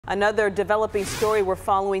Another developing story we're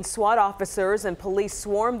following. SWAT officers and police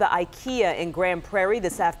swarmed the Ikea in Grand Prairie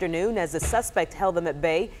this afternoon as the suspect held them at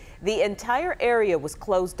bay. The entire area was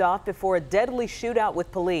closed off before a deadly shootout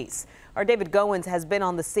with police. Our David Goins has been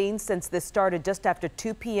on the scene since this started just after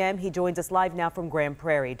 2 p.m. He joins us live now from Grand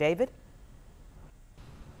Prairie. David?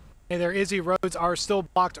 Hey there, Izzy. Roads are still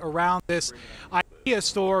blocked around this Ikea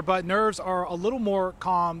store, but nerves are a little more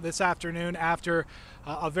calm this afternoon after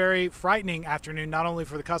a very frightening afternoon, not only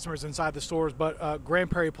for the customers inside the stores, but Grand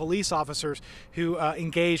Prairie police officers who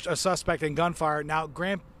engaged a suspect in gunfire. Now,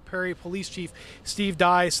 Grand Prairie Police Chief Steve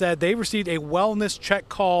Dye said they received a wellness check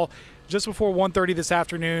call just before 1:30 this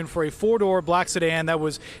afternoon for a four-door black sedan that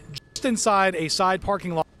was just inside a side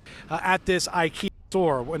parking lot at this Ikea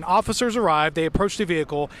store. When officers arrived, they approached the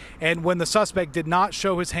vehicle, and when the suspect did not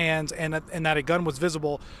show his hands and that a gun was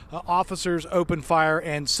visible, officers opened fire,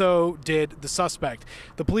 and so did the suspect.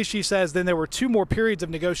 The police chief says then there were 2 more periods of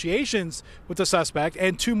negotiations with the suspect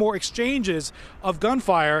and 2 more exchanges of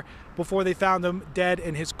gunfire before they found him dead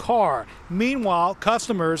in his car. Meanwhile,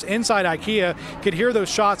 customers inside Ikea could hear those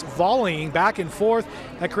shots volleying back and forth.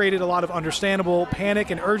 That created a lot of understandable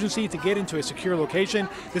panic and urgency to get into a secure location.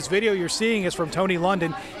 This video you're seeing is from Tony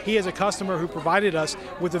London. He is a customer who provided us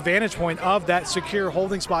with the vantage point of that secure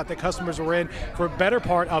holding spot that customers were in for a better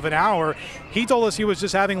part of an hour. He told us he was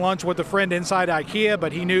just having lunch with a friend inside Ikea,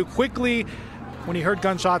 but he knew quickly when he heard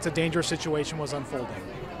gunshots a dangerous situation was unfolding.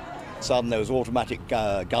 Sudden there was automatic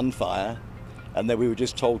gunfire, and then we were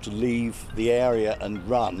just told to leave the area and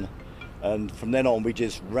run, and from then on we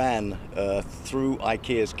just ran through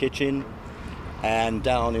Ikea's kitchen and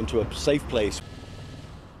down into a safe place.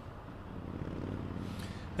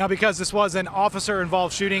 Now, because this was an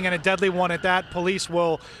officer-involved shooting and a deadly one at that, police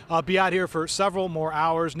will be out here for several more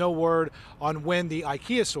hours. No word on when the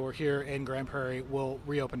Ikea store here in Grand Prairie will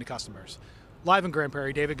reopen to customers. Live in Grand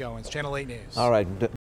Prairie, David Goins, Channel 8 News. All right.